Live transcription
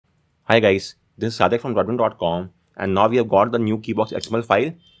Hi guys, this is Sadek from Droidwin.com, and now we have got the new Keybox XML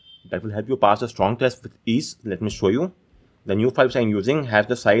file that will help you pass a strong test with ease. Let me show you. The new file which I am using has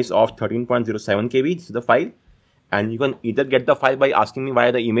the size of 13.07 KB. This is the file, and you can either get the file by asking me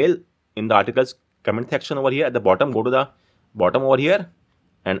via the email in the article's comment section over here at the bottom. Go to the bottom over here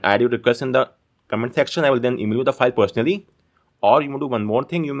and add your request in the comment section. I will then email you the file personally. Or you may do one more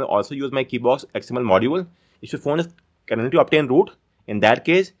thing. You may also use my Keybox XML module. If your phone is currently obtained root, in that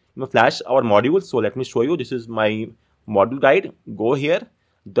case, you may flash our module. So let me show you. This is my module guide. Go here.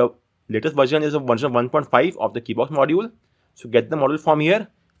 The latest version is version 1.5 of the Keybox module. So get the module from here,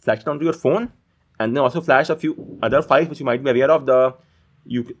 flash it onto your phone, and then also flash a few other files which you might be aware of. The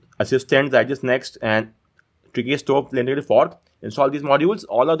assistant, digest next, and tricky store, plenty fork. Install these modules.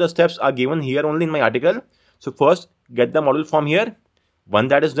 All of the steps are given here only in my article. So first, get the module from here. When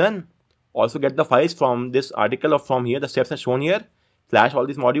that is done, also get the files from this article or from here. The steps are shown here. Flash all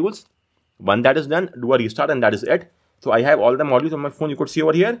these modules. When that is done, do a restart, and that is it. So I have all the modules on my phone. You could see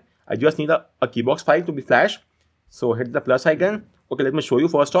over here. I just need a Keybox file to be flashed. So hit the plus icon. Okay, let me show you.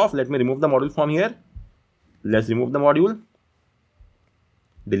 First off, let me remove the module from here. Let's remove the module.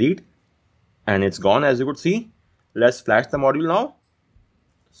 Delete. And it's gone, as you could see. Let's flash the module now.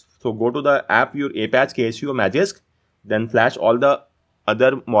 So go to the app, your Apache, KSU, or Magisk. Then flash all the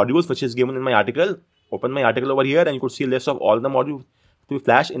other modules which is given in my article. Open my article over here and you could see a list of all the modules to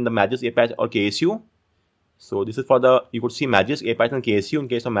flash in the Magisk, Apache, or KSU. So this is for the, you could see Magisk, Apache, and KSU in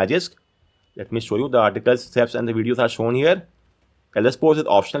case of Magisk. Let me show you. The articles, steps, and the videos are shown here. LS pose is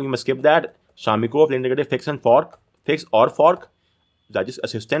optional. You must skip that. Shamiko, plain negative, fix and fork, fix or fork. That is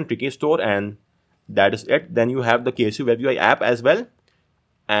assistant, tricky store, and that is it. Then you have the KSU Web UI app as well.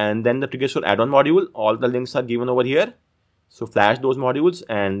 And then the tricky store add-on module. All the links are given over here. So flash those modules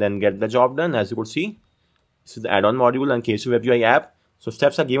and then get the job done. As you could see, this is the add-on module and KSU Web UI app. So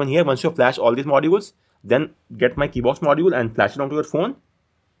steps are given here. Once you flash all these modules, then get my Keybox module and flash it onto your phone.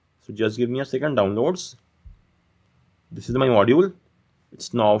 So just give me a second. Downloads. This is my module.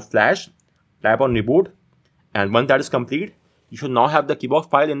 It's now flashed. Tap on reboot, and once that is complete, you should now have the Keybox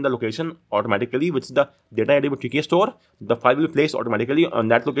file in the location automatically, which is the data editor tricky store. The file will be placed automatically on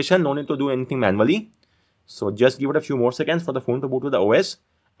that location. No need to do anything manually. So just give it a few more seconds for the phone to boot to the OS,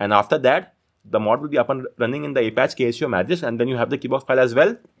 and after that, the mod will be up and running in the Apache, KSU, Magisk, and then you have the Keybox file as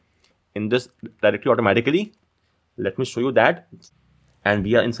well in this directory automatically. Let me show you that. And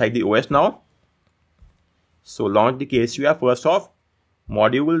we are inside the OS now. So launch the KSU app first off.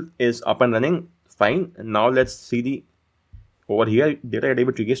 Module is up and running. Fine. And now let's see the over here data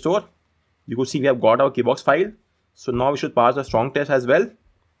editor tricky store. You could see we have got our Keybox file. So now we should pass the strong test as well.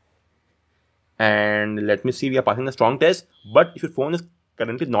 And let me see, we are passing the strong test. But if your phone is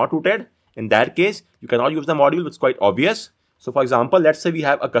currently not rooted, in that case, you cannot use the module. It's quite obvious. So for example, let's say we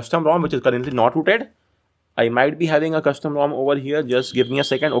have a custom ROM which is currently not rooted. I might be having a custom ROM over here. Just give me a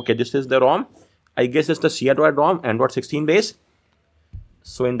second. Okay, this is the ROM. I guess it's the C Android ROM, Android 16 base.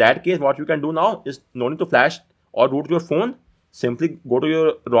 So in that case, what you can do now is no need to flash or root your phone. Simply go to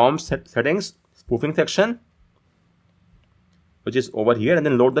your ROM settings, spoofing section, which is over here, and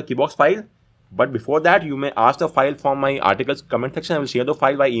then load the Keybox file. But before that, you may ask the file from my articles comment section. I will share the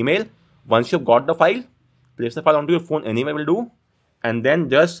file by email. Once you've got the file, place the file onto your phone anyway will do. And then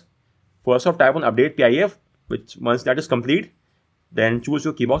just first off type on update PIF, which once that is complete, then choose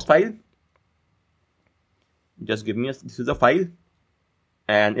your Keybox file. Just give me this is the file,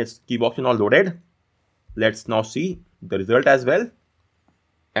 and its Keybox is now loaded. Let's now see the result as well.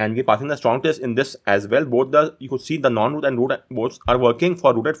 And we're passing the strong test in this as well. Both you could see the non-root and root both are working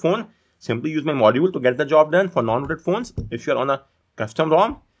for rooted phone. Simply use my module to get the job done for non-rooted phones. If you're on a custom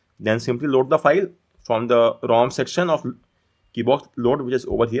ROM, then simply load the file from the ROM section of Keybox load, which is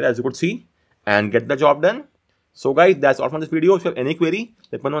over here, as you could see, and get the job done. So guys, that's all from this video. If you have any query,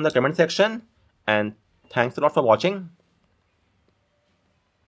 let me know in the comment section. And thanks a lot for watching.